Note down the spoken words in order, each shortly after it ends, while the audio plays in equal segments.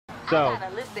So,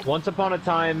 once upon a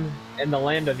time in the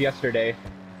land of yesterday,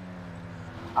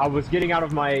 I was getting out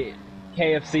of my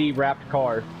KFC wrapped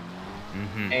car,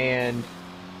 and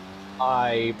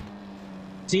I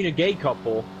seen a gay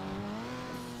couple,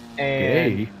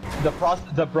 and the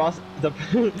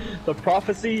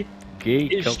prophecy Gay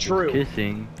is couple true.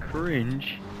 Kissing,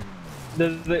 cringe.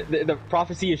 The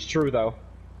prophecy is true though.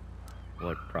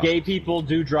 What prophecy? Gay people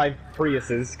do drive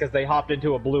Priuses because they hopped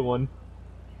into a blue one.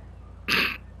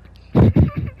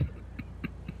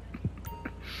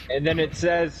 And then it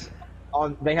says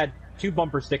they had 2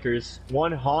 bumper stickers.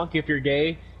 One, honk if you're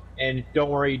gay, and don't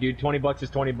worry, dude, 20 bucks is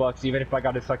 20 bucks, even if I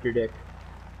gotta suck your dick.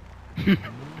 And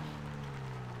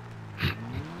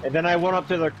then I went up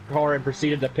to the car and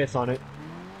proceeded to piss on it.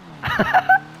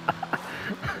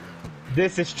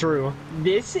 This is true.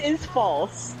 This is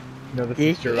false. No, this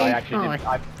is true. I actually did.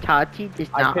 Tati does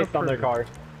I not pissed on their car.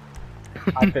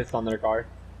 I pissed on their car.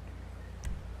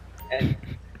 And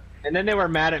then they were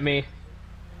mad at me.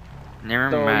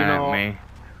 Never So, mad you know, at me.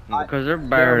 Because they're They were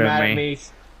better mad than at me.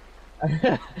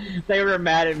 me. They were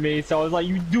mad at me, so I was like,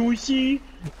 "You douchey."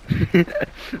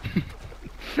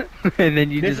 And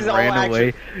then you This just is all ran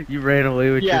away. You ran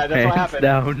away with your Yeah, that's what pants happened.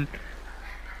 down.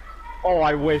 Oh,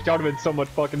 I wish that would have been so much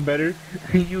fucking better.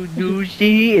 You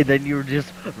douchey, and then you were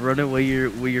just running away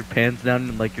with your pants down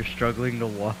and like you're struggling to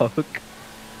walk.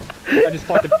 I just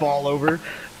fucking fall over.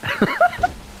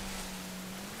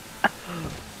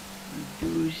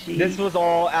 Douchey. This was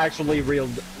all actually real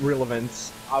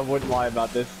events. I wouldn't lie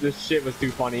about this. This shit was too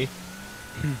funny.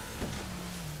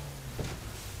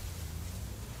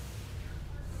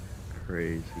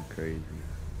 Crazy.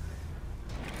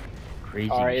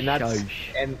 All right, and that's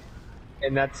shush. and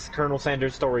that's Colonel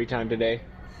Sanders' story time today.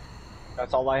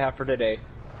 That's all I have for today.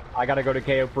 I gotta go to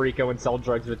Cayo Perico and sell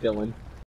drugs with Dylan.